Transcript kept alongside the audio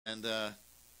And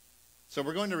so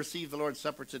we're going to receive the Lord's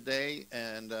Supper today,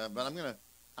 and but I'm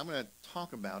gonna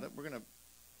talk about it. We're gonna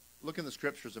look in the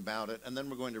scriptures about it, and then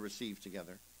we're going to receive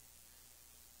together.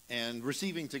 And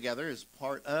receiving together is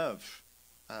part of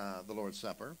the Lord's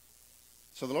Supper.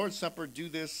 So the Lord's Supper, do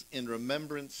this in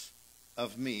remembrance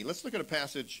of me. Let's look at a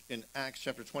passage in Acts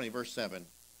chapter 20, verse 7.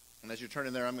 And as you're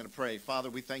turning there, I'm going to pray. Father,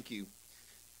 we thank you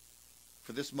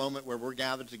for this moment where we're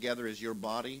gathered together as your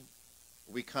body.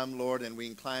 We come, Lord, and we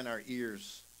incline our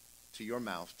ears to your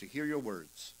mouth to hear your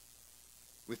words.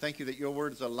 We thank you that your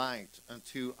word is a light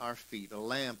unto our feet, a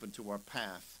lamp unto our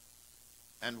path.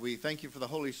 And we thank you for the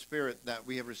Holy Spirit that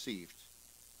we have received,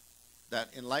 that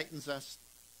enlightens us.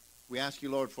 We ask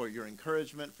you, Lord, for your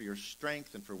encouragement, for your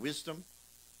strength, and for wisdom.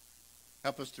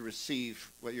 Help us to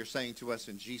receive what you're saying to us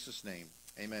in Jesus' name.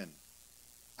 Amen.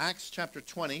 Acts chapter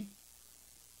 20,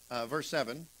 verse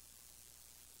 7.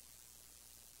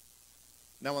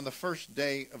 Now on the first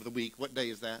day of the week, what day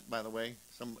is that, by the way?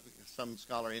 Some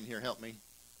scholar in here help me.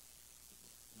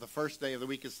 The first day of the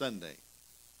week is Sunday.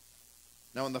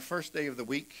 Now on the first day of the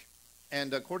week,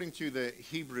 and according to the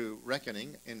Hebrew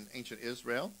reckoning in ancient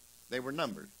Israel, they were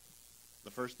numbered.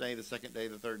 The first day, the second day,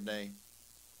 the third day,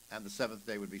 and the seventh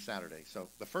day would be Saturday. So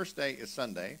the first day is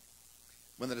Sunday,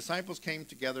 when the disciples came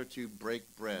together to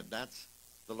break bread. That's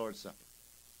the Lord's Supper.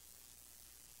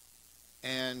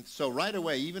 And so right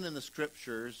away, even in the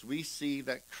scriptures, we see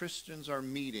that Christians are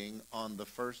meeting on the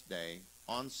first day,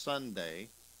 on Sunday,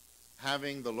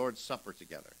 having the Lord's Supper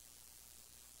together.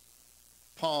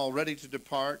 Paul, ready to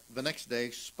depart the next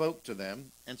day, spoke to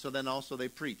them, and so then also they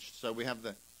preached. So we have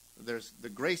there's the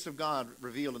grace of God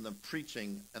revealed in the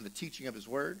preaching and the teaching of his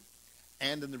word,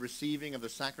 and in the receiving of the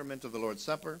sacrament of the Lord's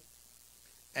Supper.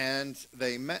 And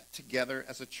they met together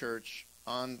as a church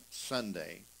on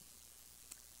Sunday.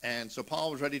 And so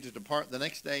Paul was ready to depart the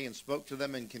next day and spoke to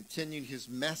them and continued his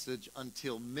message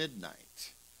until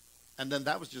midnight. And then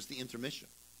that was just the intermission.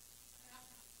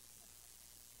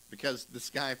 Because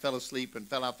this guy fell asleep and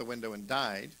fell out the window and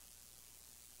died.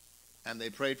 And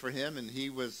they prayed for him, and he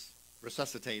was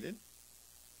resuscitated.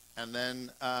 And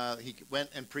then he went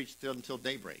and preached until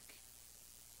daybreak.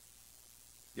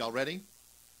 Y'all ready?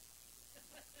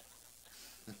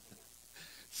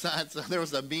 So there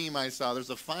was a meme I saw. There's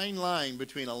a fine line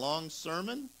between a long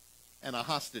sermon and a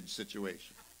hostage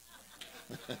situation.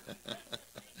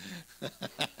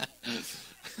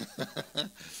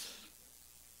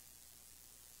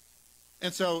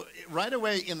 And so right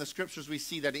away in the scriptures we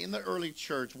see that in the early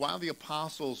church, while the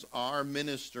apostles are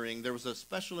ministering, there was a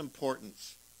special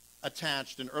importance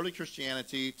attached in early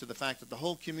Christianity to the fact that the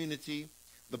whole community,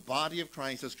 the body of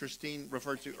Christ, as Christine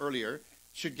referred to earlier,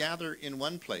 should gather in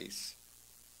one place.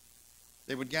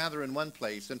 They would gather in one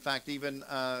place. In fact, even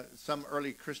some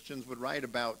early Christians would write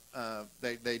about,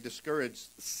 they discouraged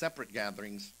separate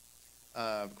gatherings.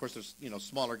 Of course, there's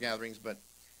smaller gatherings, but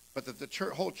that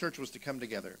the whole church was to come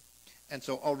together. And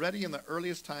so already in the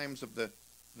earliest times of the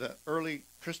early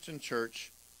Christian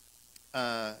church,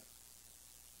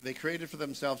 they created for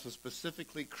themselves a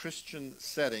specifically Christian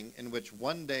setting in which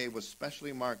one day was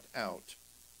specially marked out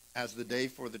as the day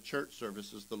for the church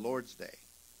services, the Lord's Day.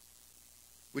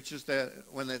 Which is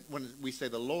when we say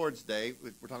the Lord's Day,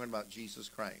 we're talking about Jesus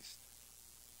Christ.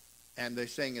 And they're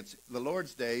saying it's the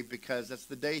Lord's Day because that's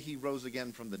the day he rose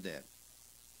again from the dead.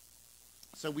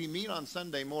 So we meet on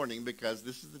Sunday morning because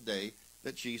this is the day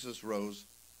that Jesus rose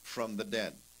from the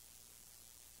dead.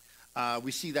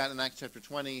 We see that in Acts chapter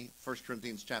 20, 1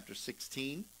 Corinthians chapter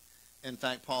 16. In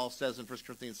fact, Paul says in 1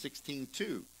 Corinthians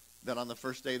 16:2 that on the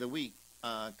first day of the week,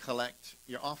 collect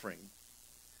your offering.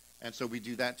 And so we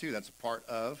do that too. That's a part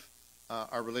of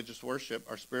our religious worship,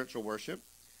 our spiritual worship.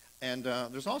 And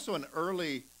there's also an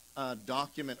early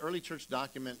church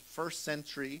document, first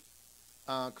century,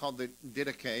 called the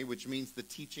Didache, which means the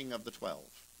teaching of the 12.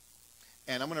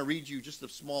 And I'm going to read you just a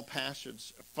small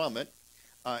passage from it.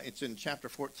 It's in chapter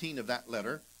 14 of that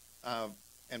letter.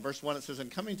 And verse 1, it says,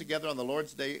 "And coming together on the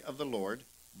Lord's day of the Lord,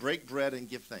 break bread and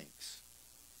give thanks."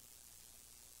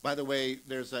 By the way,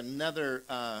 there's another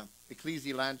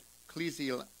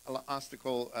ecclesiastical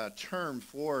term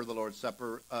for the Lord's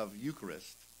Supper of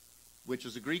Eucharist, which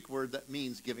is a Greek word that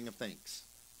means giving of thanks.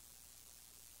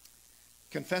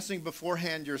 "Confessing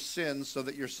beforehand your sins so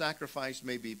that your sacrifice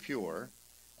may be pure,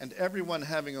 and everyone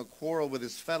having a quarrel with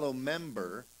his fellow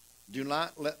member, do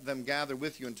not let them gather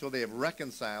with you until they have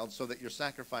reconciled so that your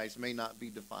sacrifice may not be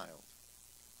defiled."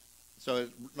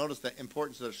 So notice the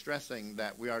importance of stressing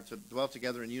that we are to dwell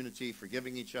together in unity,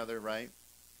 forgiving each other, right?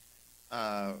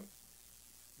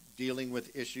 Dealing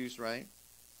with issues, right?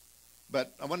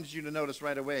 But I wanted you to notice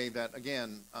right away that,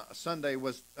 again, Sunday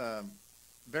was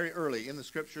very early in the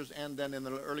scriptures, and then in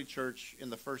the early church in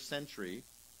the first century.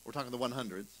 We're talking the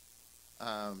 100s.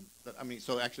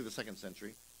 So actually the second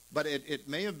century. But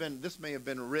this may have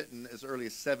been written as early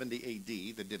as 70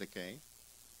 A.D., the Didache.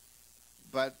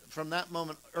 But from that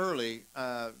moment early,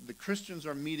 the Christians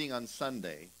are meeting on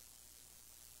Sunday.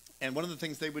 And one of the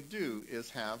things they would do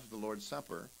is have the Lord's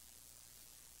Supper.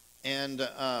 And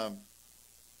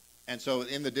so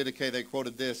in the Didache, they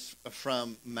quoted this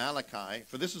from Malachi.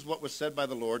 For this is what was said by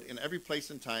the Lord, in every place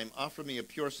and time, offer me a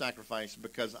pure sacrifice,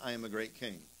 because I am a great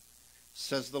king,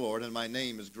 says the Lord, and my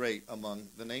name is great among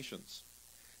the nations.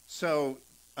 So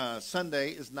Sunday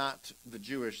is not the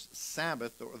Jewish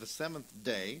Sabbath or the seventh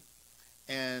day,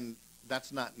 and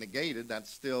that's not negated. That's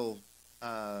still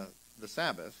the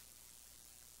Sabbath.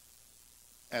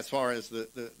 As far as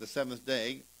the seventh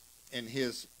day, in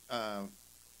his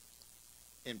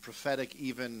in prophetic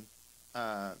even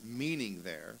meaning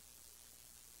there.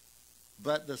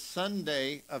 But the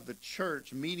Sunday of the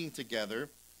church meeting together,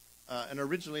 and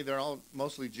originally they're all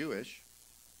mostly Jewish,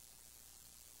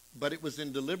 but it was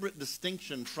in deliberate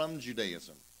distinction from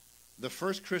Judaism. The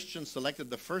first Christians selected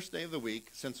the first day of the week,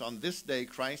 since on this day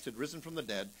Christ had risen from the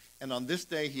dead, and on this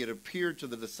day he had appeared to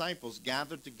the disciples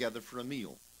gathered together for a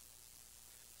meal.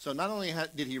 So not only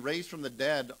did he raise from the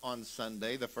dead on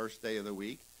Sunday, the first day of the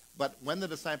week, but when the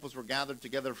disciples were gathered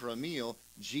together for a meal,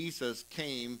 Jesus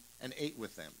came and ate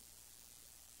with them.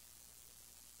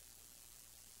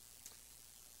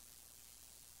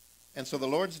 And so the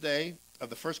Lord's Day of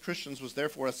the first Christians was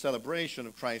therefore a celebration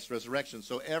of Christ's resurrection.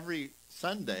 So every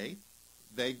Sunday,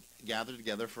 they gathered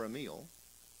together for a meal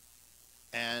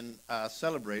and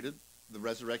celebrated the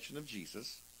resurrection of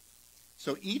Jesus.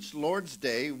 So each Lord's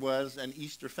Day was an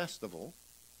Easter festival,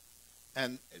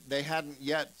 and they hadn't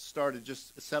yet started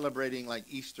just celebrating like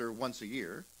Easter once a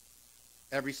year.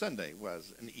 Every Sunday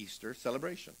was an Easter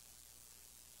celebration.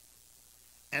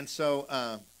 And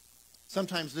so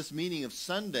sometimes this meaning of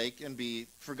Sunday can be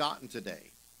forgotten today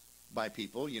by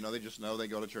people. You know, they just know they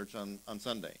go to church on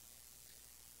Sunday.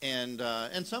 And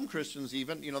some Christians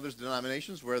even, you know, there's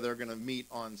denominations where they're going to meet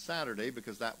on Saturday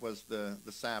because that was the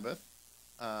Sabbath,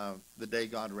 the day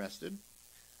God rested.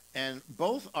 And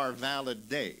both are valid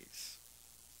days.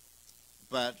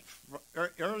 But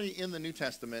early in the New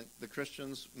Testament, the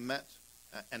Christians met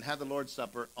and had the Lord's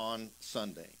Supper on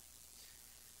Sunday.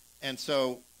 And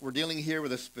so we're dealing here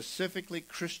with a specifically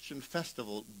Christian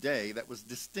festival day that was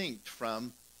distinct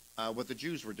from what the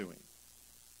Jews were doing.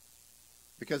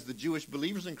 Because the Jewish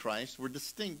believers in Christ were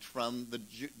distinct from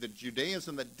the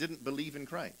Judaism that didn't believe in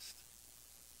Christ.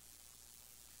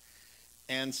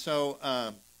 And so,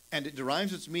 and it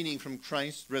derives its meaning from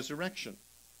Christ's resurrection.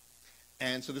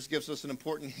 And so this gives us an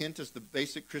important hint as the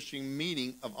basic Christian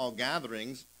meaning of all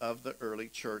gatherings of the early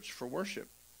church for worship.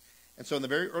 And so in the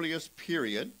very earliest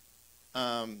period,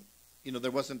 you know, there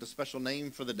wasn't a special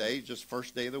name for the day, just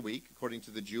first day of the week, according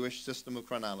to the Jewish system of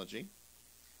chronology.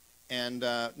 And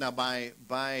now by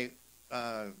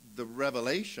the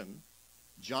Revelation,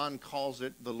 John calls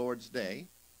it the Lord's Day.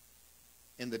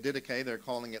 In the Didache, they're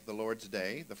calling it the Lord's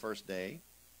Day, the first day.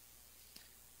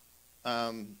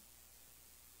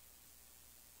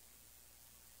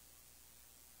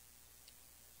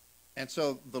 And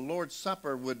so the Lord's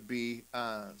Supper would be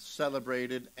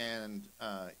celebrated and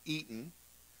eaten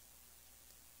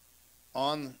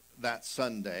on that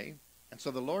Sunday. And so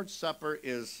the Lord's Supper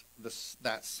is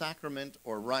that sacrament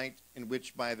or rite in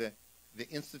which by the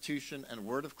institution and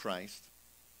word of Christ,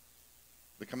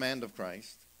 the command of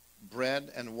Christ,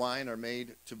 bread and wine are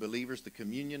made to believers the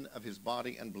communion of his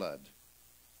body and blood,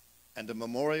 and a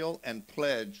memorial and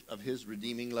pledge of his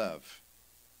redeeming love.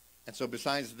 And so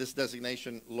besides this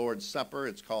designation, Lord's Supper,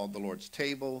 it's called the Lord's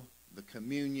Table, the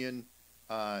Communion,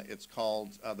 it's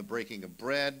called the breaking of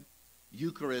bread,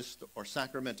 Eucharist or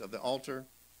sacrament of the altar.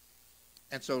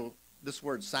 And so this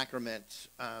word sacrament,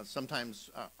 sometimes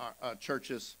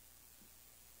churches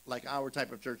like our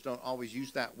type of church don't always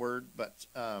use that word, but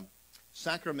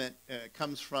sacrament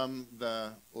comes from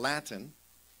the Latin.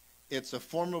 It's a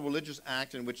formal religious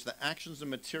act in which the actions and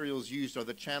materials used are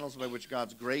the channels by which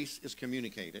God's grace is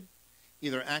communicated,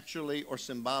 either actually or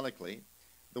symbolically.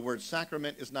 The word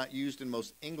sacrament is not used in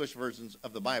most English versions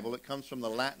of the Bible. It comes from the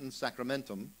Latin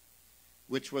sacramentum,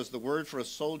 which was the word for a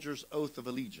soldier's oath of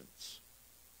allegiance.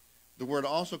 The word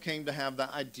also came to have the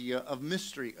idea of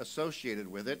mystery associated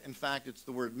with it. In fact, it's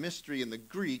the word mystery in the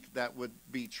Greek that would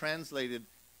be translated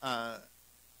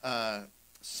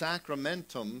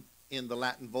sacramentum in the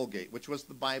Latin Vulgate, which was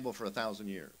the Bible for 1,000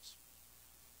 years.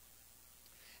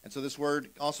 And so this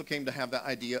word also came to have the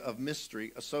idea of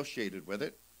mystery associated with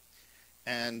it.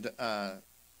 And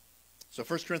so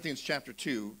 1 Corinthians chapter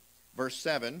 2 verse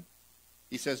 7,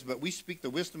 he says, but we speak the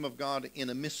wisdom of God in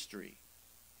a mystery.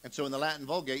 And so in the Latin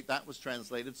Vulgate, that was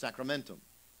translated sacramentum.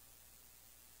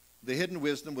 The hidden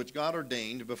wisdom which God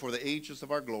ordained before the ages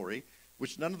of our glory,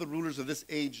 which none of the rulers of this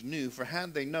age knew, for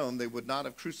had they known, they would not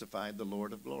have crucified the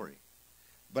Lord of glory.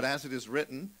 But as it is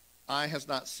written, eye has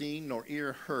not seen, nor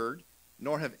ear heard,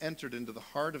 nor have entered into the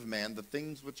heart of man the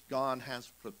things which God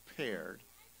has prepared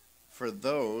for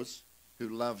those who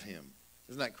love him.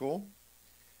 Isn't that cool?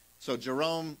 So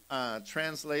Jerome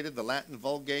translated the Latin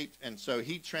Vulgate, and so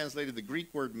he translated the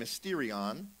Greek word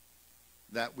mysterion,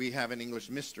 that we have in English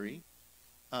mystery,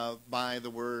 by the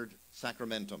word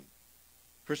sacramentum.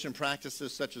 Christian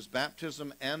practices such as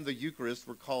baptism and the Eucharist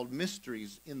were called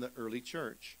mysteries in the early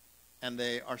church, and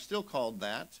they are still called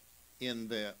that in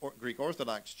the Greek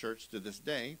Orthodox Church to this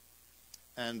day.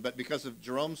 But because of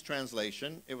Jerome's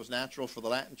translation, it was natural for the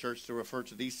Latin Church to refer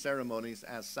to these ceremonies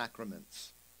as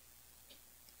sacraments.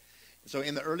 So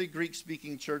in the early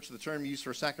Greek-speaking church, the term used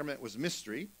for sacrament was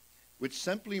mystery, which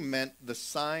simply meant the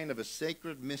sign of a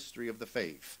sacred mystery of the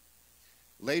faith.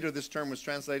 Later, this term was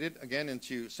translated again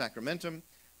into sacramentum,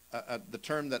 the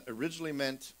term that originally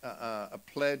meant a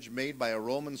pledge made by a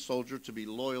Roman soldier to be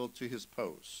loyal to his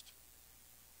post.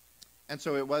 And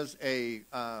so it was a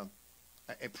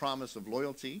promise of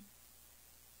loyalty.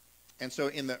 And so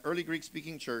in the early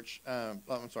Greek-speaking church,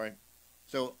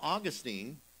 so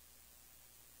Augustine,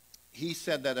 he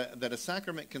said that a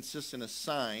sacrament consists in a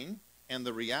sign and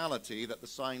the reality that the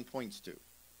sign points to.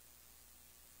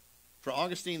 For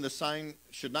Augustine, the sign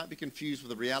should not be confused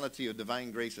with the reality of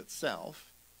divine grace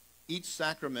itself. Each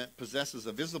sacrament possesses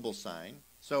a visible sign.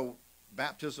 So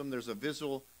baptism, there's a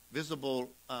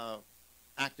visible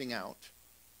acting out.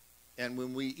 And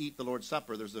when we eat the Lord's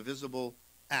Supper, there's a visible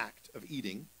act of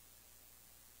eating.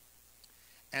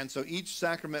 And so each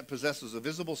sacrament possesses a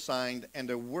visible sign and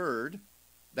a word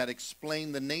that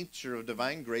explain the nature of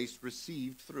divine grace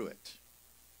received through it.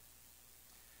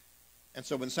 And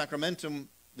so when sacramentum,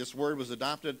 this word was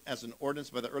adopted as an ordinance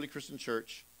by the early Christian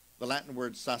church, the Latin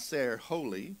word sacer,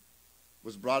 holy,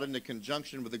 was brought into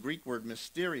conjunction with the Greek word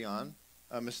mysterion,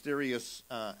 a mysterious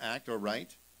act or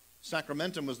rite.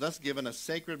 Sacramentum was thus given a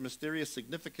sacred, mysterious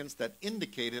significance that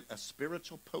indicated a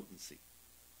spiritual potency.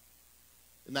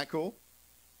 Isn't that cool?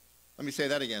 Let me say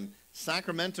that again.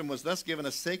 Sacramentum was thus given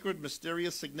a sacred,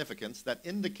 mysterious significance that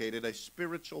indicated a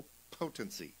spiritual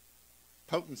potency.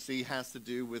 Potency has to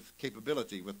do with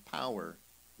capability, with power,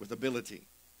 with ability.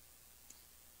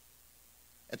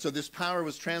 And so this power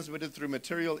was transmitted through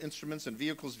material instruments and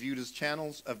vehicles viewed as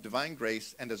channels of divine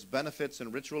grace and as benefits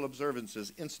and ritual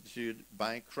observances instituted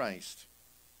by Christ.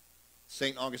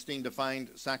 St. Augustine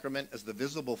defined sacrament as the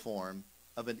visible form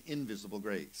of an invisible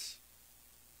grace,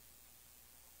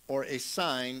 or a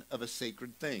sign of a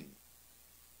sacred thing.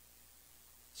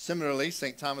 Similarly,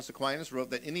 St. Thomas Aquinas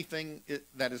wrote that anything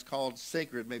that is called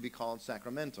sacred may be called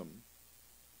sacramentum.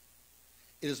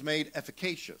 It is made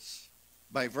efficacious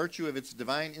by virtue of its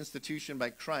divine institution by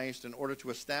Christ in order to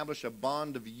establish a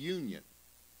bond of union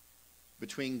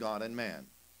between God and man.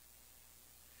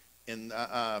 And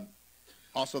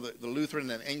also the Lutheran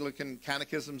and Anglican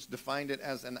catechisms defined it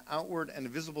as an outward and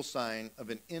visible sign of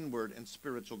an inward and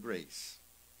spiritual grace.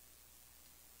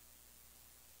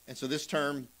 And so this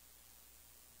term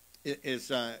is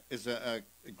a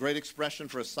great expression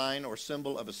for a sign or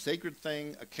symbol of a sacred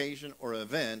thing, occasion, or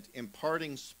event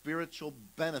imparting spiritual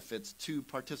benefits to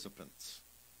participants.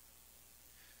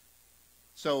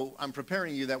 So I'm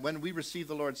preparing you that when we receive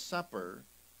the Lord's Supper,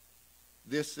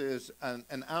 this is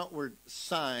an outward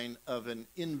sign of an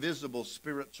invisible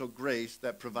spiritual grace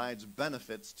that provides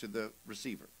benefits to the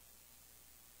receiver.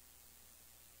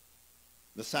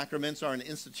 The sacraments are an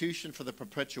institution for the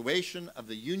perpetuation of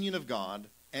the union of God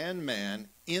and man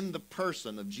in the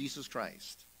person of Jesus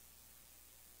Christ.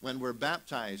 When we're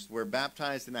baptized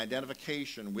in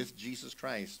identification with Jesus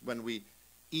Christ. When we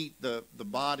eat the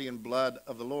body and blood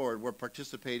of the Lord, we're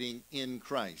participating in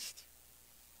Christ.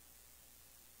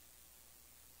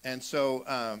 And so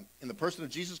in the person of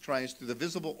Jesus Christ, through the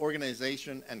visible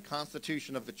organization and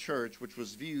constitution of the church, which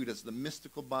was viewed as the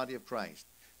mystical body of Christ.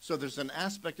 So there's an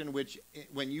aspect in which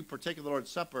when you partake of the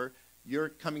Lord's Supper, you're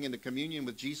coming into communion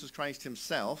with Jesus Christ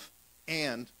himself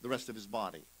and the rest of his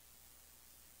body.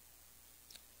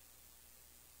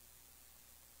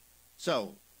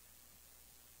 So,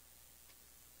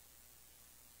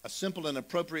 a simple and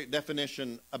appropriate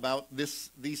definition about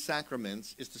these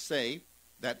sacraments is to say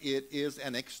that it is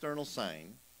an external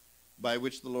sign by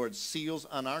which the Lord seals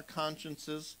on our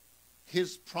consciences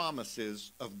his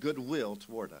promises of goodwill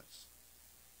toward us.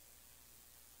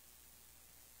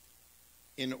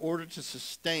 In order to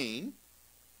sustain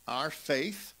our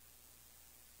faith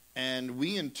And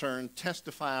we, in turn,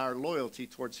 testify our loyalty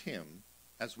towards him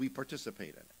as we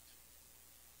participate in it.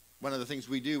 One of the things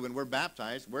we do when we're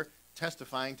baptized, we're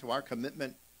testifying to our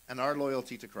commitment and our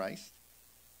loyalty to Christ.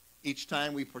 Each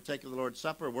time we partake of the Lord's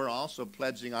Supper, we're also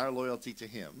pledging our loyalty to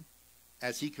him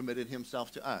as he committed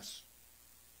himself to us,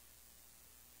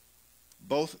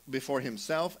 both before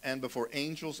himself and before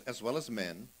angels as well as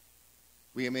men.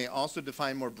 We may also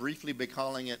define more briefly by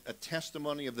calling it a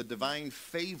testimony of the divine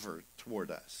favor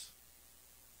toward us,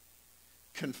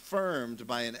 confirmed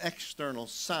by an external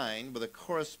sign with a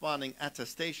corresponding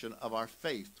attestation of our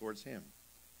faith towards him.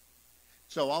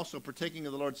 So also partaking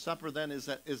of the Lord's Supper then is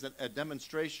a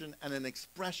demonstration and an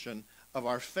expression of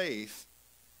our faith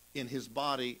in his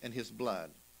body and his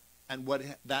blood and what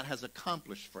that has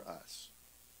accomplished for us.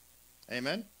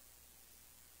 Amen?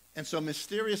 And so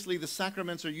mysteriously the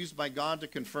sacraments are used by God to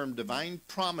confirm divine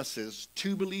promises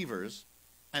to believers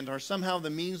and are somehow the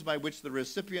means by which the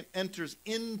recipient enters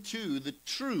into the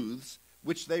truths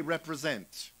which they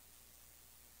represent.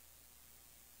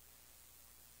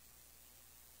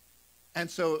 And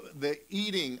so the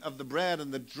eating of the bread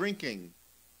and the drinking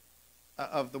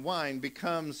of the wine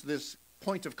becomes this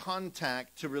point of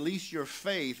contact to release your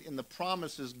faith in the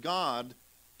promises God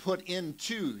put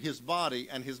into his body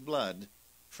and his blood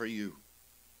for you.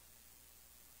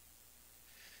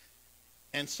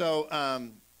 And so,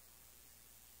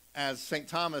 as St.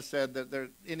 Thomas said, that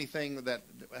anything that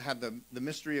had the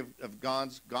mystery of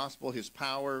God's gospel, his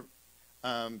power,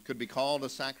 could be called a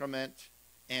sacrament.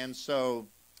 And so,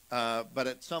 but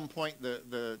at some point,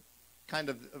 the kind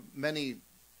of many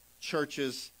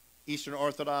churches, Eastern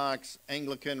Orthodox,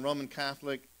 Anglican, Roman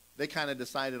Catholic, they kind of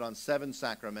decided on 7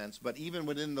 sacraments. But even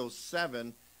within those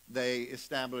 7, they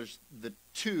established the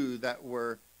 2 that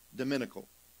were dominical,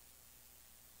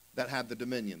 that had the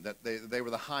dominion, that they were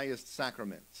the highest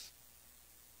sacraments.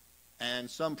 And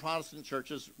some Protestant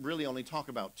churches really only talk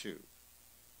about 2.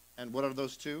 And what are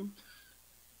those 2?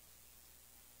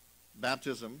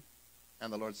 Baptism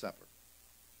and the Lord's Supper.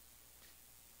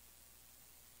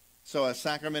 So a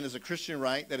sacrament is a Christian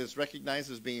rite that is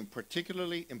recognized as being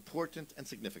particularly important and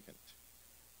significant.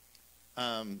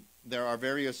 There are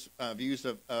various views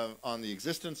on the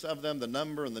existence of them, the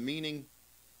number and the meaning,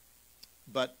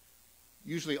 but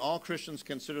usually all Christians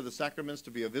consider the sacraments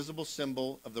to be a visible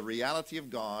symbol of the reality of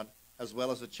God as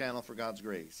well as a channel for God's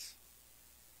grace.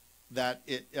 That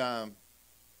it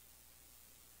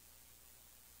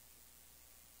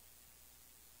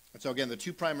so again, the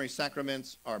 2 primary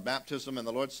sacraments are baptism and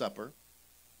the Lord's Supper.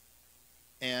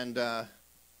 And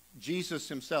Jesus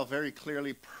himself very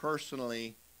clearly,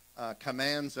 personally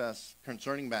commands us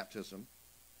concerning baptism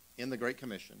in the Great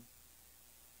Commission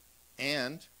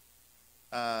and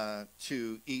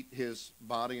to eat his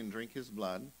body and drink his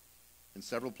blood in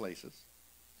several places.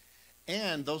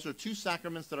 And those are 2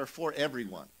 sacraments that are for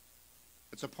everyone.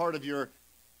 It's a part of your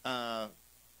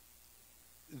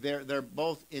they're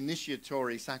both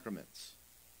initiatory sacraments.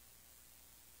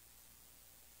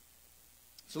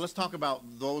 So let's talk about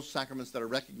those sacraments that are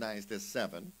recognized as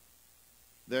 7.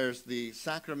 There's the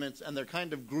sacraments, and they're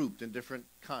kind of grouped in different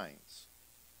kinds.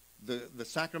 The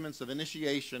sacraments of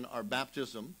initiation are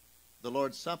baptism, the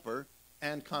Lord's Supper,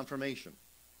 and confirmation.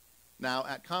 Now,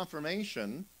 at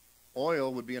confirmation,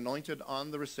 oil would be anointed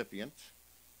on the recipient,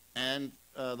 and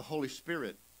the Holy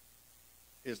Spirit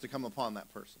is to come upon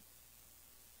that person.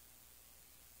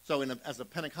 So as a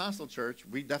Pentecostal church,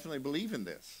 we definitely believe in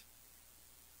this.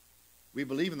 We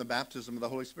believe in the baptism of the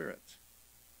Holy Spirit.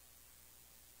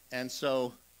 And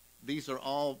so these are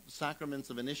all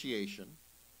sacraments of initiation.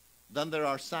 Then there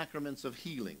are sacraments of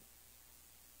healing.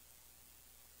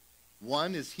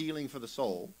 One is healing for the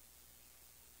soul,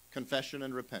 confession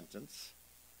and repentance.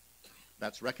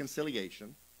 That's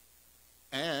reconciliation.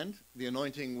 And the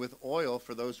anointing with oil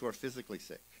for those who are physically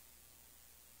sick.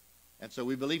 And so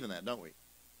we believe in that, don't we?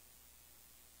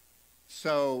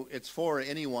 So it's for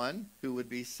anyone who would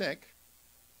be sick.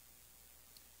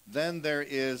 Then there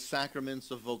is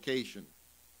sacraments of vocation.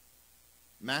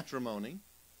 Matrimony.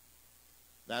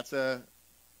 That's a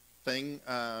thing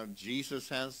Jesus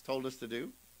has told us to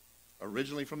do,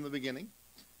 originally from the beginning.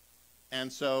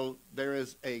 And so there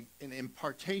is an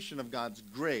impartation of God's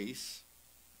grace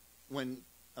when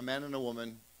a man and a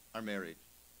woman are married.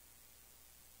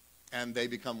 And they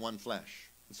become one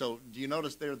flesh. So do you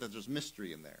notice there that there's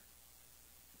mystery in there?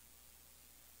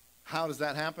 How does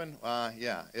that happen?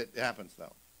 Yeah, it happens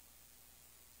though.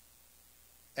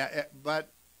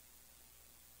 But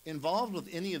involved with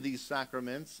any of these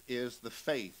sacraments is the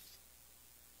faith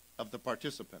of the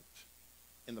participant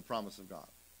in the promise of God.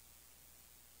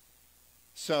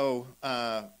 So,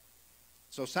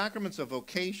 so sacraments of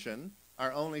vocation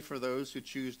are only for those who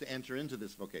choose to enter into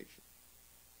this vocation.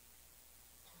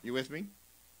 You with me?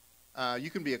 You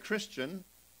can be a Christian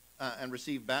and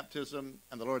receive baptism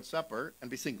and the Lord's Supper and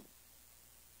be single.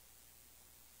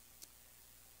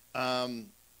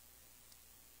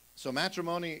 So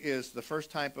matrimony is the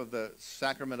first type of the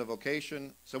sacrament of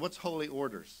vocation. So what's holy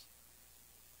orders?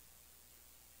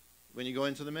 When you go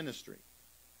into the ministry.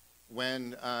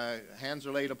 When hands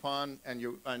are laid upon and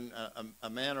a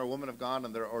man or a woman of God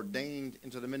and they're ordained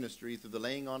into the ministry through the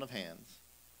laying on of hands.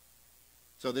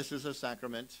 So this is a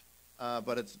sacrament,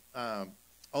 but it's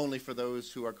only for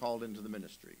those who are called into the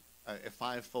ministry, a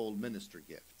fivefold ministry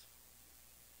gift.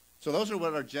 So those are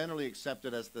what are generally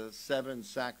accepted as the 7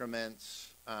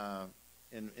 sacraments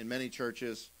in many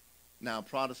churches. Now,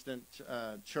 Protestant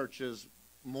churches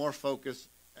more focus.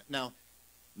 Now,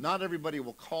 not everybody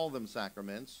will call them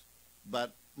sacraments,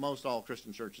 but most all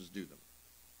Christian churches do them.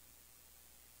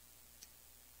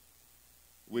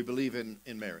 We believe in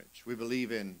marriage. We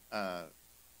believe in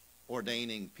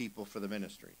ordaining people for the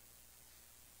ministry.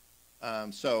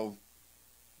 So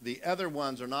the other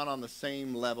ones are not on the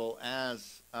same level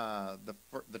as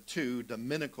the 2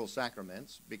 dominical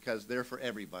sacraments because they're for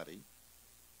everybody,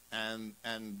 and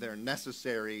they're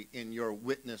necessary in your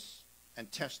witness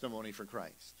and testimony for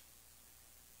Christ.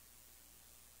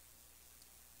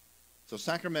 So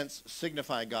sacraments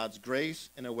signify God's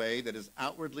grace in a way that is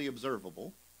outwardly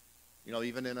observable. You know,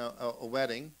 even in a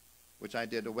wedding, which I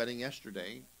did a wedding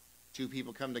yesterday, 2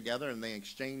 people come together and they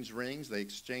exchange rings, they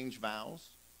exchange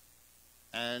vows,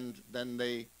 and then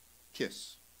they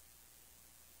kiss.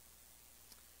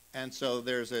 And so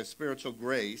there's a spiritual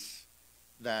grace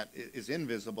that is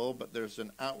invisible, but there's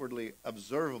an outwardly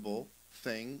observable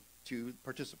thing to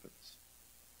participants.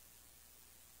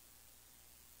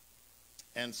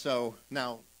 And so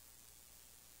now,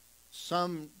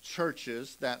 some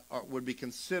churches that would be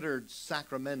considered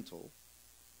sacramental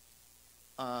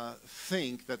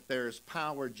think that there's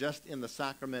power just in the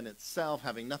sacrament itself,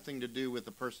 having nothing to do with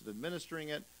the person administering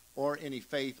it or any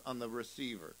faith on the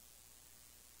receiver.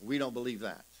 We don't believe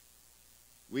that.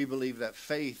 We believe that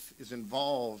faith is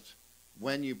involved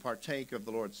when you partake of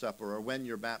the Lord's Supper or when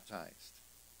you're baptized.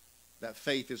 That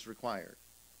faith is required.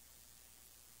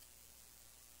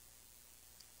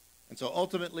 And so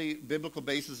ultimately, biblical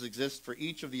basis exists for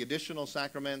each of the additional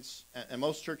sacraments, and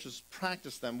most churches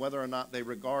practice them whether or not they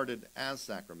regard it as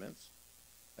sacraments.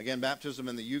 Again, baptism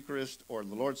and the Eucharist or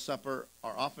the Lord's Supper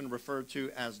are often referred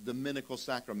to as dominical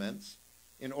sacraments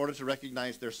in order to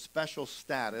recognize their special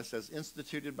status as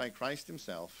instituted by Christ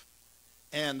himself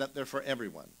and that they're for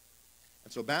everyone.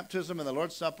 And so baptism and the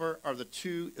Lord's Supper are the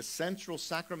 2 essential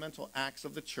sacramental acts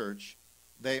of the church.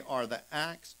 They are the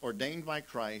acts ordained by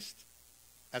Christ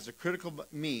as a critical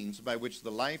means by which the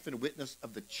life and witness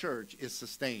of the church is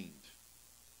sustained.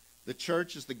 The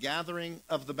church is the gathering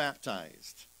of the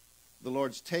baptized. The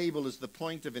Lord's table is the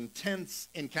point of intense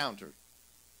encounter.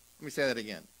 Let me say that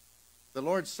again. The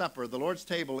Lord's Supper, the Lord's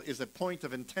table, is a point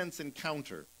of intense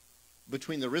encounter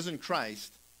between the risen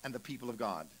Christ and the people of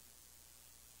God.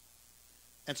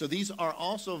 And so these are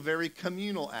also very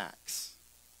communal acts.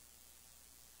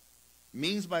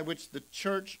 Means by which the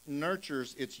church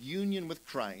nurtures its union with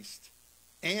Christ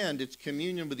and its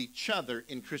communion with each other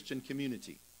in Christian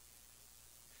community.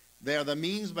 They are the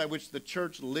means by which the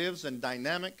church lives in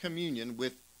dynamic communion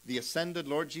with the ascended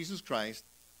Lord Jesus Christ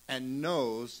and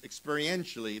knows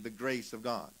experientially the grace of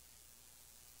God.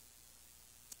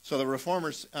 So the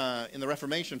Reformers in the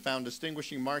Reformation found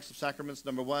distinguishing marks of sacraments,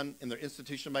 number 1, in their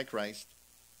institution by Christ,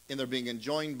 in their being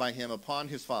enjoined by him upon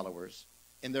his followers,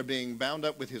 in their being bound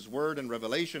up with his word and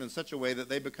revelation in such a way that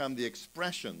they become the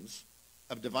expressions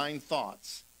of divine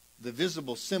thoughts, the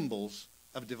visible symbols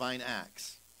of divine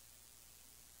acts.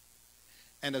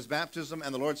 And as baptism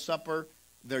and the Lord's Supper,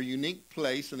 their unique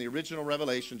place in the original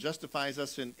revelation justifies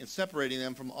us in separating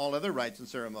them from all other rites and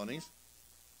ceremonies.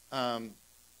 And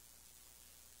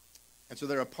so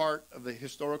they're a part of the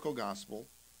historical gospel.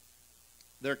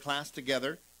 They're classed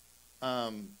together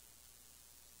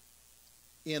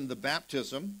in the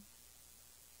baptism,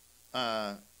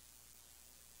 and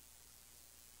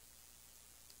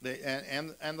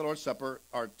the Lord's Supper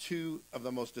are 2 of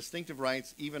the most distinctive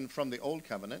rites even from the Old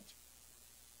Covenant.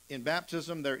 In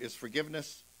baptism, there is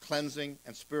forgiveness, cleansing,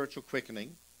 and spiritual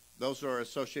quickening. Those are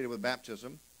associated with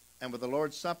baptism. And with the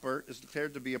Lord's Supper is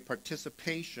declared to be a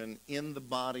participation in the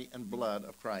body and blood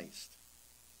of Christ.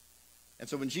 And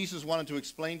so when Jesus wanted to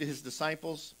explain to his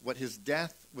disciples what his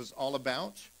death was all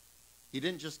about, he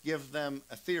didn't just give them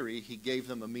a theory, he gave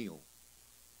them a meal.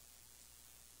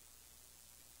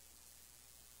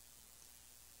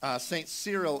 St.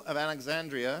 Cyril of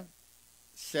Alexandria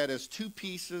said, as two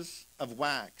pieces of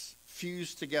wax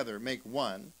fused together make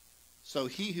one, so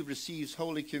he who receives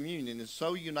Holy Communion is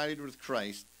so united with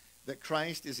Christ that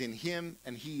Christ is in him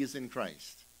and he is in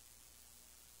Christ.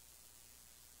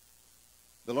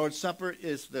 The Lord's Supper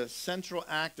is the central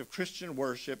act of Christian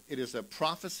worship. It is a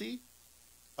prophecy,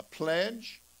 a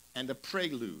pledge, and a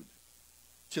prelude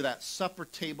to that supper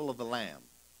table of the Lamb,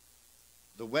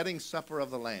 the wedding supper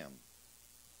of the Lamb,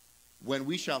 when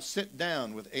we shall sit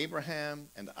down with Abraham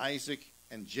and Isaac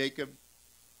and Jacob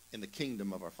in the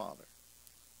kingdom of our Father.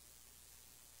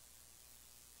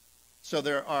 So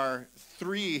there are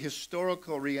three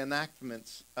historical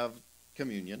reenactments of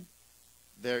communion.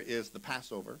 There is the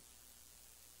Passover,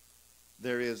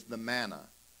 there is the manna,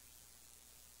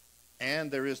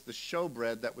 and there is the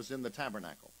showbread that was in the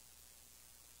tabernacle.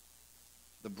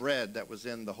 The bread that was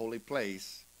in the holy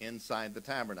place inside the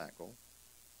tabernacle.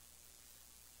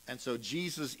 And so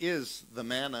Jesus is the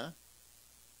manna,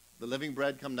 the living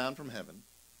bread come down from heaven,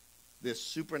 this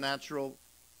supernatural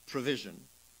provision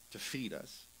to feed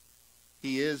us.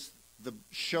 He is the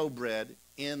showbread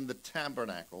in the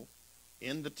tabernacle,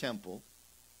 in the temple,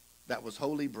 that was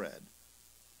holy bread.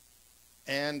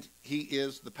 And he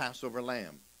is the Passover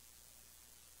lamb.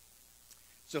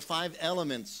 So 5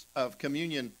 elements of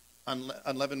communion: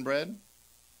 unleavened bread,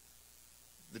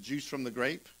 the juice from the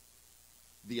grape,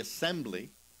 the assembly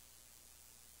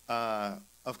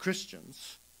of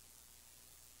Christians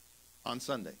on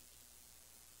Sunday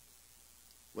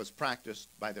was practiced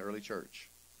by the early church.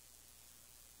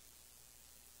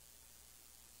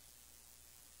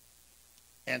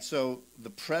 And so the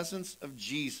presence of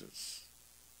Jesus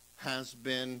has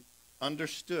been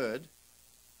understood.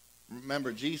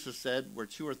 Remember, Jesus said, where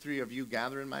 2 or 3 of you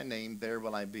gather in my name, there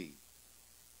will I be.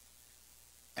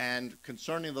 And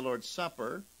concerning the Lord's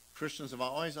Supper, Christians have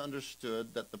always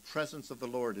understood that the presence of the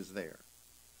Lord is there.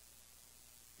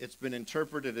 It's been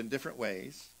interpreted in different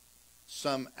ways,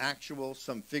 some actual,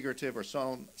 some figurative, or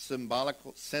some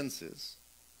symbolical senses.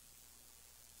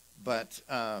 But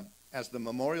as the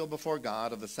memorial before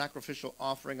God of the sacrificial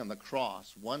offering on the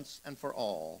cross, once and for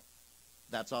all,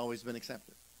 that's always been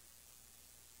accepted.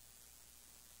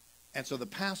 And so the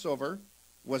Passover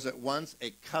was at once a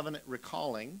covenant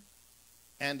recalling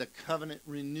and a covenant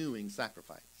renewing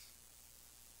sacrifice.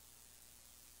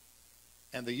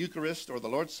 And the Eucharist, or the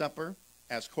Lord's Supper,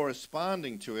 as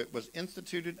corresponding to it, was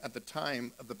instituted at the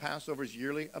time of the Passover's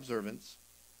yearly observance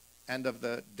and of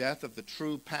the death of the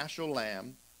true paschal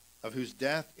lamb, of whose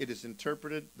death it is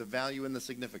interpreted the value and the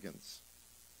significance.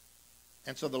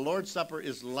 And so the Lord's Supper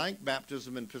is like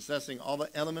baptism in possessing all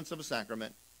the elements of a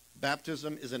sacrament.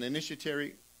 Baptism is an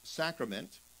initiatory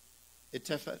sacrament. It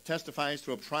testifies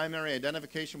to a primary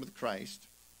identification with Christ,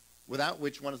 without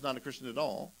which one is not a Christian at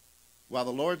all, while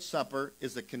the Lord's Supper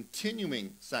is a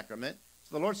continuing sacrament.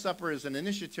 So the Lord's Supper is an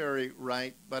initiatory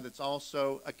rite, but it's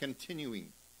also a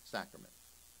continuing sacrament.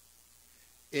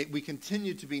 We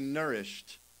continue to be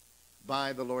nourished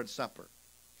by the Lord's Supper.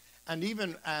 And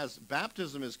even as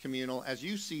baptism is communal, as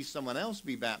you see someone else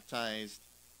be baptized,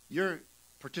 you're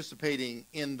participating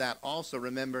in that also,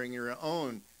 remembering your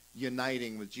own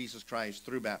uniting with Jesus Christ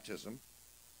through baptism.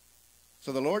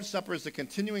 So the Lord's Supper is a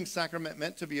continuing sacrament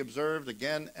meant to be observed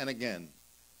again and again,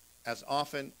 as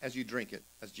often as you drink it,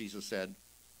 as Jesus said,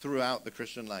 throughout the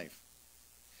Christian life.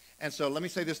 And so let me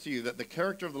say this to you, that the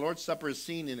character of the Lord's Supper is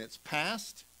seen in its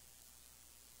past,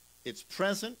 its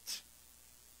present,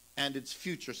 and its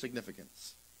future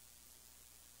significance.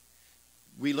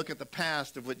 We look at the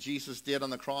past of what Jesus did on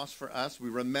the cross for us. We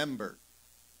remember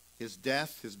his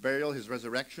death, his burial, his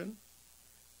resurrection.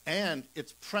 And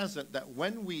it's present that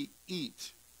when we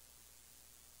eat,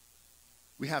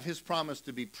 we have his promise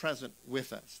to be present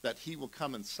with us, that he will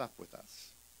come and sup with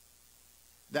us,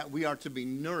 that we are to be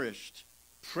nourished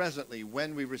presently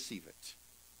when we receive it.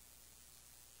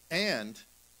 And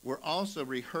we're also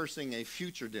rehearsing a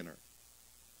future dinner,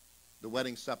 the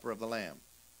wedding supper of the Lamb.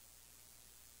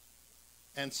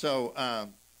 And so,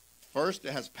 first,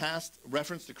 it has past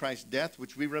reference to Christ's death,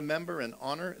 which we remember and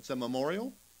honor. It's a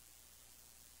memorial.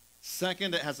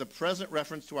 Second, it has a present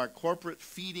reference to our corporate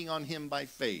feeding on him by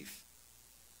faith,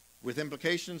 with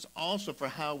implications also for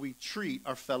how we treat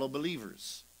our fellow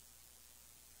believers.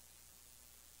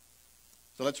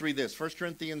 So let's read this. 1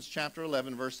 Corinthians chapter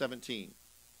 11, verse 17.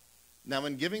 Now,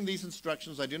 in giving these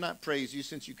instructions, I do not praise you,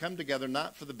 since you come together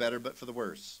not for the better, but for the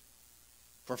worse.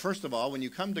 For first of all, when you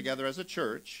come together as a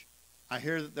church, I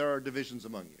hear that there are divisions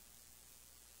among you.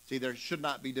 See, there should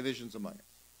not be divisions among us.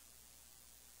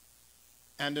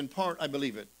 And in part, I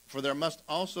believe it. For there must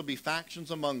also be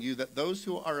factions among you, that those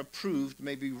who are approved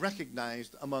may be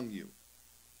recognized among you.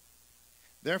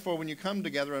 Therefore, when you come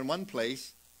together in one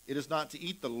place, it is not to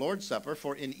eat the Lord's Supper,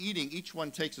 for in eating each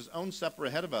one takes his own supper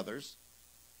ahead of others,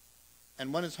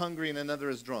 and one is hungry and another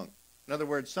is drunk. In other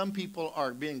words, some people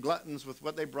are being gluttons with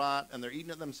what they brought, and they're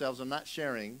eating it themselves and not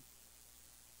sharing.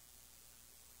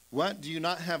 What? Do you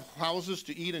not have houses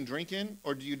to eat and drink in?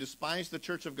 Or do you despise the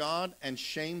church of God and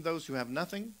shame those who have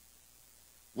nothing?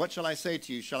 What shall I say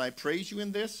to you? Shall I praise you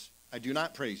in this? I do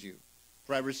not praise you.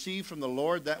 For I received from the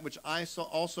Lord that which I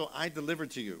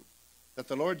delivered to you, that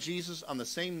the Lord Jesus, on the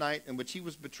same night in which he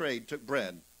was betrayed, took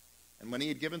bread. And when he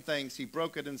had given thanks, he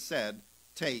broke it and said,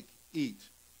 take, eat.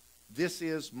 This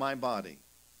is my body.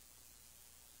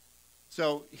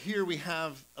 So here we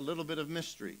have a little bit of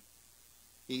mystery.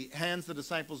 He hands the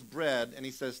disciples bread and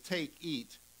he says, take,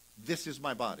 eat. This is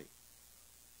my body.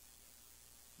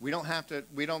 We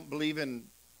don't believe in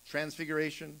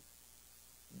transfiguration,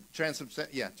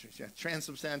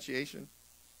 transubstantiation.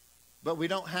 But we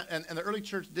don't have, and the early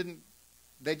church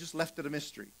they just left it a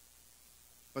mystery.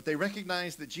 But they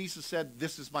recognized that Jesus said,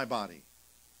 this is my body.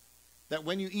 That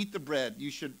when you eat the bread,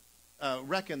 you should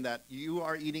reckon that you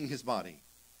are eating his body.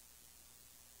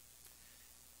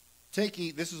 Take,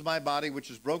 eat, this is my body which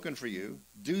is broken for you.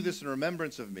 Do this in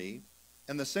remembrance of me.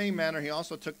 In the same manner, he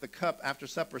also took the cup after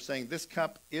supper, saying, this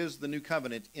cup is the new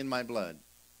covenant in my blood.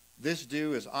 This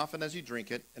do as often as you drink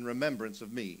it in remembrance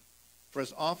of me. For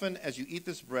as often as you eat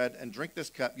this bread and drink this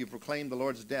cup, you proclaim the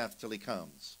Lord's death till he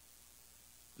comes.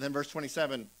 And then verse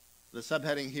 27, the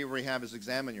subheading here we have is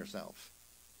examine yourself.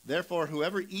 Therefore,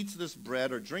 whoever eats this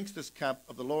bread or drinks this cup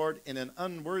of the Lord in an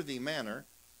unworthy manner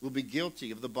will be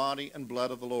guilty of the body and blood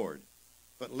of the Lord.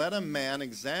 But let a man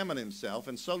examine himself,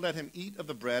 and so let him eat of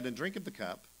the bread and drink of the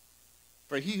cup.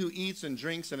 For he who eats and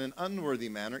drinks in an unworthy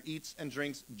manner eats and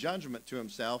drinks judgment to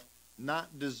himself,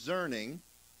 not discerning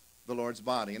the Lord's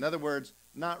body. In other words,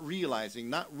 not realizing,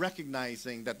 not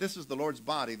recognizing that this is the Lord's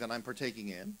body that I'm partaking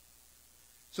in.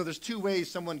 So there's two ways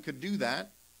someone could do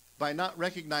that: by not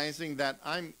recognizing that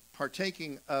I'm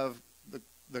partaking of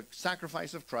the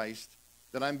sacrifice of Christ,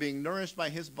 that I'm being nourished by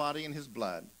his body and his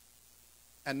blood,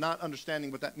 and not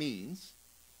understanding what that means,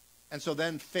 and so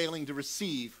then failing to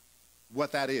receive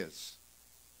what that is.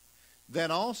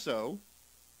 Then also,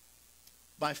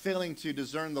 by failing to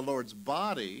discern the Lord's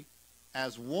body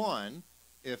as one,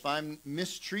 if I'm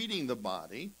mistreating the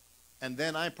body, and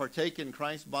then I partake in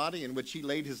Christ's body in which he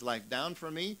laid his life down for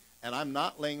me, and I'm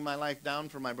not laying my life down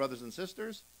for my brothers and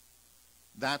sisters,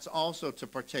 that's also to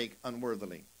partake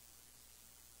unworthily.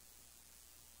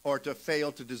 Or to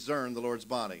fail to discern the Lord's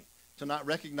body. To not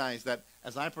recognize that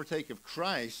as I partake of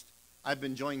Christ, I've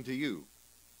been joined to you.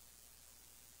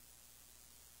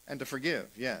 And to forgive,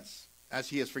 yes, as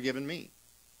he has forgiven me.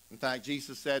 In fact,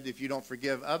 Jesus said, if you don't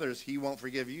forgive others, he won't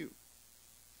forgive you.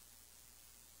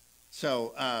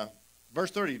 So,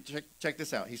 verse 30, check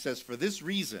this out. He says, for this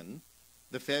reason,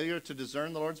 the failure to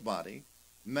discern the Lord's body,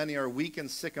 many are weak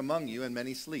and sick among you, and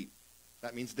many sleep.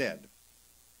 That means dead.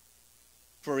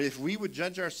 For if we would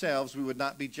judge ourselves, we would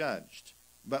not be judged.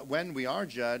 But when we are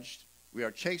judged, we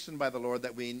are chastened by the Lord,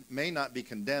 that we may not be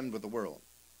condemned with the world.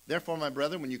 Therefore, my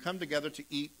brethren, when you come together to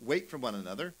eat, wait for one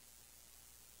another.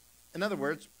 In other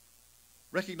words,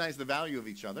 recognize the value of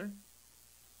each other.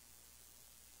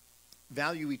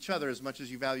 Value each other as much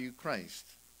as you value Christ.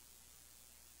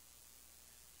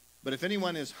 But if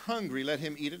anyone is hungry, let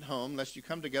him eat at home, lest you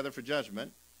come together for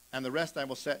judgment, and the rest I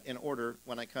will set in order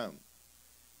when I come.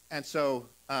 And so,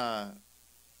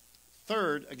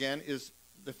 third, again, is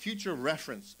the future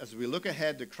reference as we look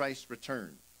ahead to Christ's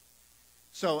return.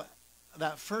 So,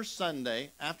 that first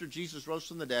Sunday, after Jesus rose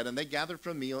from the dead, and they gathered for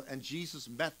a meal, and Jesus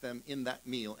met them in that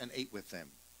meal and ate with them.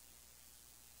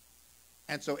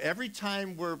 And so, every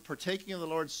time we're partaking of the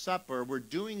Lord's Supper, we're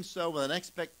doing so with an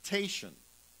expectation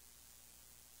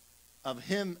of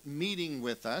him meeting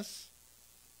with us,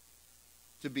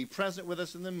 to be present with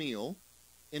us in the meal,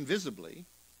 invisibly.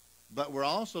 But we're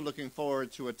also looking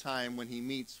forward to a time when he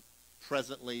meets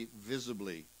presently,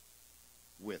 visibly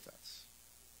with us.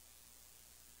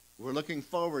 We're looking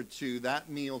forward to that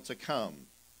meal to come.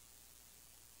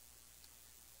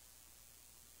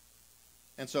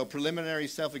 And so preliminary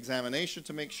self-examination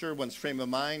to make sure one's frame of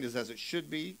mind is as it should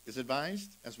be is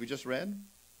advised, as we just read.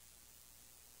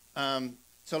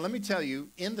 So let me tell you,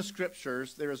 in the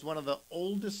scriptures, there is one of the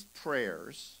oldest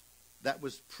prayers that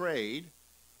was prayed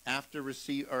after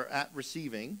receiving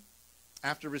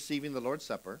the Lord's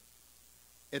Supper.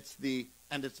 It's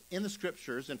in the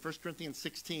scriptures. In 1 Corinthians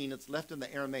 16, it's left in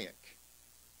the Aramaic.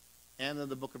 And in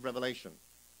the book of Revelation,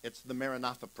 it's the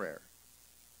Maranatha prayer.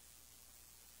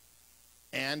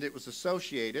 And it was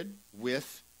associated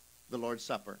with the Lord's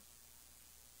Supper.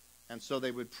 And so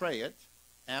they would pray it,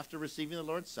 after receiving the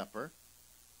Lord's Supper,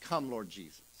 come, Lord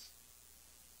Jesus.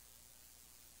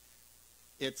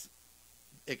 It's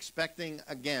expecting,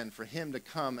 again, for him to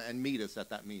come and meet us at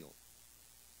that meal.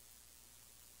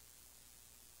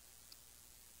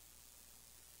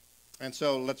 And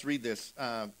so let's read this.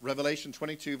 Revelation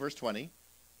 22, verse 20.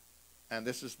 And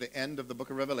this is the end of the book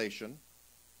of Revelation.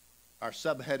 Our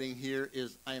subheading here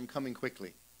is, I am coming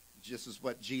quickly. This is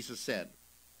what Jesus said.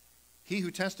 He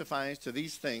who testifies to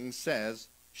these things says,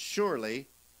 surely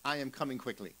I am coming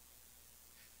quickly.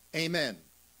 Amen.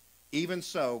 Even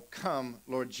so, come,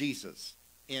 Lord Jesus.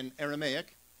 In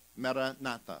Aramaic,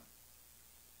 Maranatha.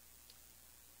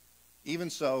 Even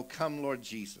so, come, Lord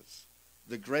Jesus.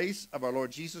 The grace of our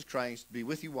Lord Jesus Christ be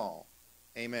with you all.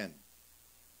 Amen.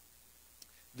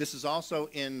 This is also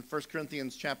in 1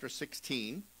 Corinthians chapter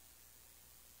 16.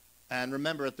 And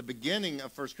remember, at the beginning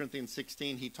of 1 Corinthians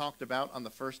 16, he talked about on the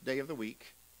first day of the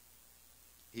week.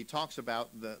 He talks about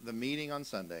the meeting on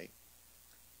Sunday.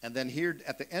 And then here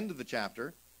at the end of the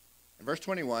chapter, in verse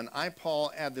 21, I,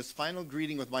 Paul, add this final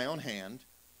greeting with my own hand.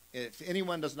 If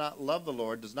anyone does not love the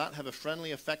Lord, does not have a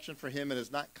friendly affection for him, and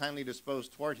is not kindly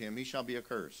disposed toward him, he shall be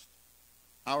accursed.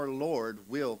 Our Lord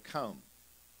will come.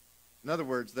 In other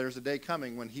words, there's a day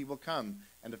coming when he will come.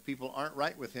 And if people aren't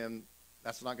right with him,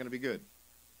 that's not going to be good.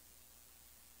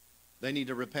 They need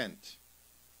to repent.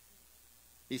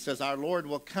 He says, our Lord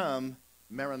will come,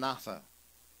 Maranatha.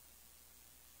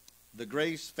 The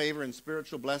grace, favor, and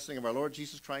spiritual blessing of our Lord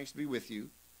Jesus Christ be with you.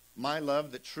 My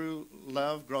love, that true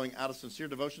love growing out of sincere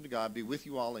devotion to God, be with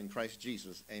you all in Christ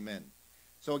Jesus. Amen.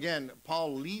 So again,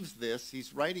 Paul leaves this.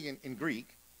 He's writing in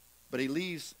Greek, but he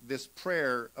leaves this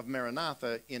prayer of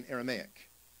Maranatha in Aramaic.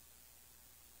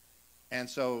 And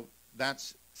so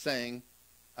that's saying,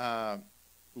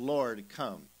 Lord,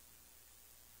 come.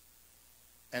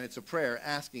 And it's a prayer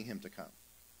asking him to come.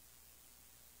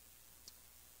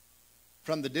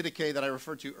 From the Didache that I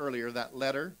referred to earlier, that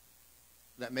letter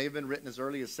that may have been written as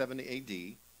early as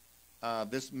 70 AD,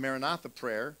 this Maranatha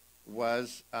prayer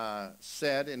was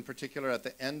said in particular at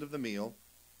the end of the meal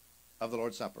of the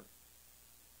Lord's Supper.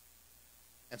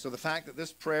 And so the fact that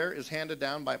this prayer is handed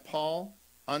down by Paul,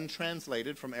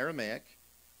 untranslated from Aramaic,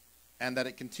 and that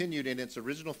it continued in its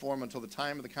original form until the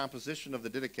time of the composition of the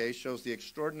Didache shows the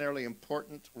extraordinarily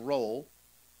important role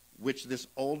which this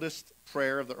oldest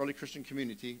prayer of the early Christian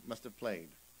community must have played.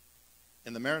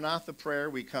 In the Maranatha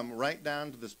prayer, we come right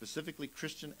down to the specifically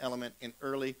Christian element in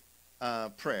early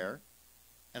prayer,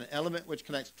 an element which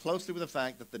connects closely with the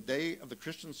fact that the day of the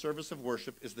Christian service of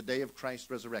worship is the day of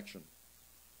Christ's resurrection.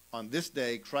 On this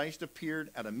day, Christ appeared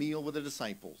at a meal with the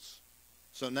disciples.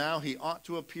 So now he ought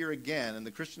to appear again in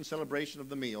the Christian celebration of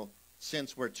the meal,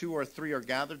 since where 2 or 3 are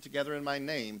gathered together in my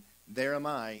name, there am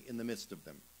I in the midst of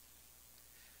them.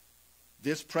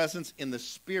 This presence in the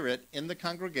Spirit in the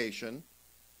congregation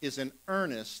is an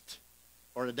earnest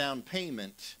or a down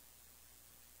payment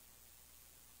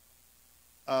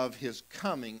of his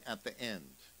coming at the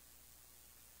end.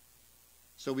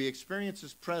 So we experience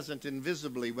his presence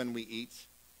invisibly when we eat,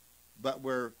 but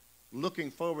we're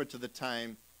looking forward to the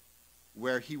time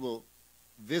where he will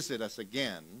visit us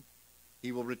again.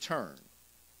 He will return,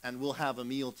 and we'll have a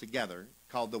meal together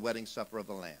called the wedding supper of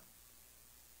the Lamb.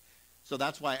 So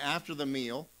that's why after the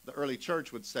meal, the early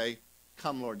church would say,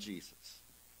 come, Lord Jesus.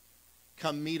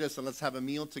 Come meet us and let's have a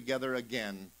meal together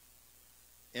again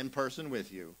in person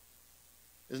with you.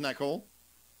 Isn't that cool?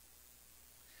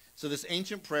 So this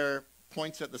ancient prayer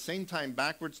points at the same time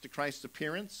backwards to Christ's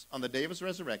appearance on the day of his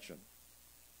resurrection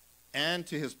and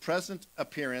to his present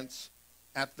appearance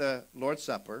at the Lord's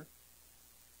Supper,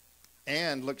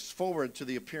 and looks forward to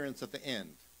the appearance at the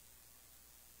end,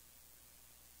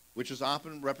 which is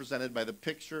often represented by the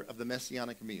picture of the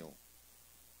messianic meal.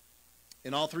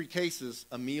 In all 3 cases,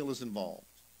 a meal is involved.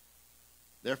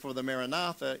 Therefore, the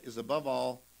Maranatha is above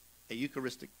all a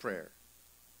Eucharistic prayer.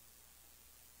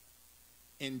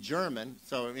 In German,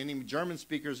 so any German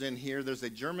speakers in here, there's a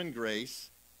German grace,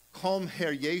 Komm,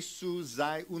 Herr Jesu,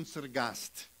 sei unser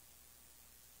Gast.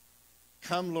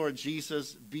 Come, Lord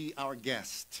Jesus, be our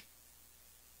guest.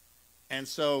 And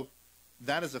so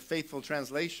that is a faithful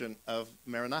translation of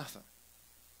Maranatha.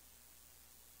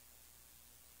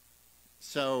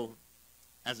 So,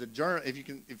 as a if you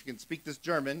can speak this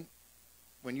German,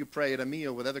 when you pray at a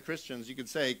meal with other Christians, you can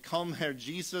say, Komm, Herr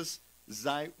Jesus,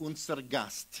 sei unser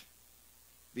Gast.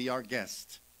 Be our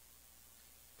guest.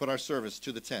 Put our service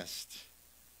to the test.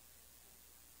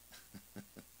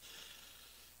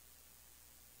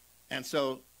 And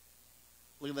so,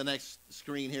 look at the next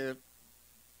screen here.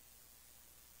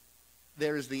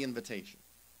 There is the invitation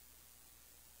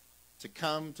to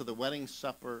come to the wedding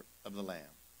supper of the Lamb.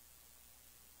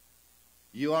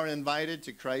 You are invited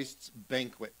to Christ's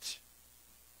banquet.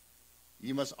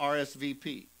 You must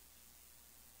RSVP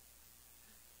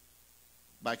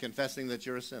by confessing that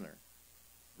you're a sinner,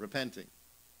 repenting,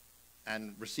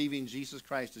 and receiving Jesus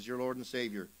Christ as your Lord and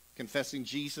Savior, confessing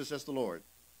Jesus as the Lord,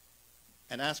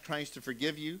 and ask Christ to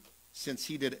forgive you, since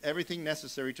he did everything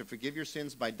necessary to forgive your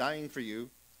sins by dying for you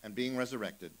and being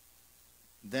resurrected.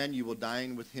 Then you will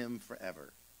dine with him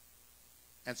forever.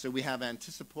 And so we have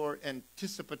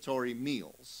anticipatory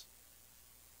meals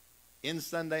in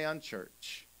Sunday on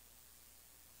church,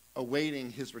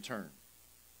 awaiting his return.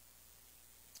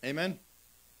 Amen?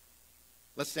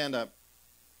 Let's stand up.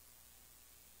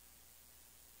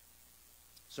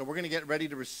 So we're going to get ready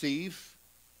to receive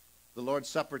the Lord's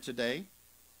Supper today.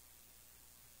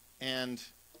 And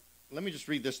let me just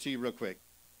read this to you real quick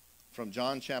from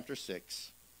John chapter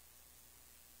 6.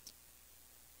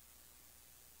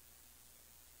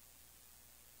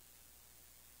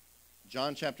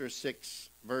 John chapter 6,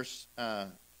 verse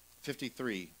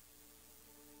 53.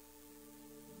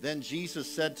 Then Jesus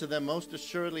said to them, most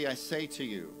assuredly I say to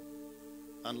you,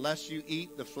 unless you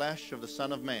eat the flesh of the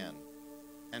Son of Man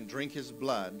and drink his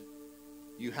blood,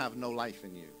 you have no life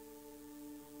in you.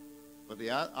 But the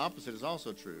opposite is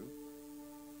also true.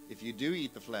 If you do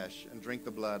eat the flesh and drink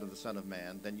the blood of the Son of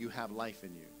Man, then you have life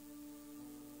in you.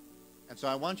 And so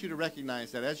I want you to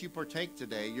recognize that as you partake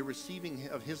today, you're receiving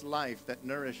of his life that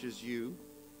nourishes you,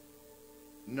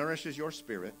 nourishes your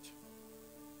spirit.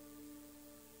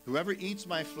 Whoever eats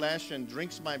my flesh and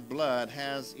drinks my blood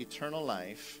has eternal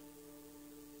life,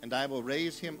 and I will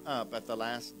raise him up at the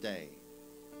last day.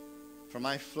 For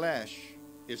my flesh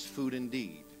is food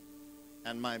indeed,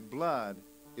 and my blood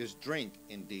is drink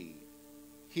indeed.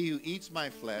 He who eats my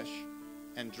flesh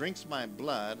and drinks my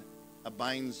blood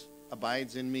abides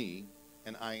in me,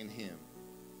 and I in him.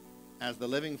 As the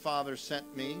living Father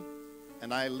sent me,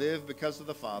 and I live because of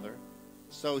the Father,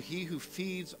 so he who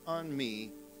feeds on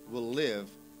me will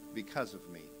live because of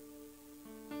me.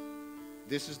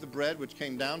 This is the bread which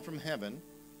came down from heaven,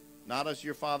 not as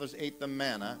your fathers ate the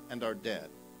manna and are dead.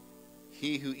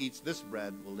 He who eats this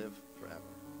bread will live forever.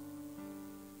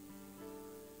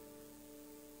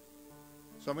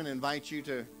 So I'm going to invite you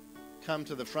to come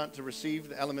to the front to receive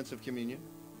the elements of communion.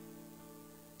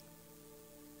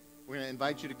 We're going to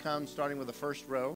invite you to come starting with the first row.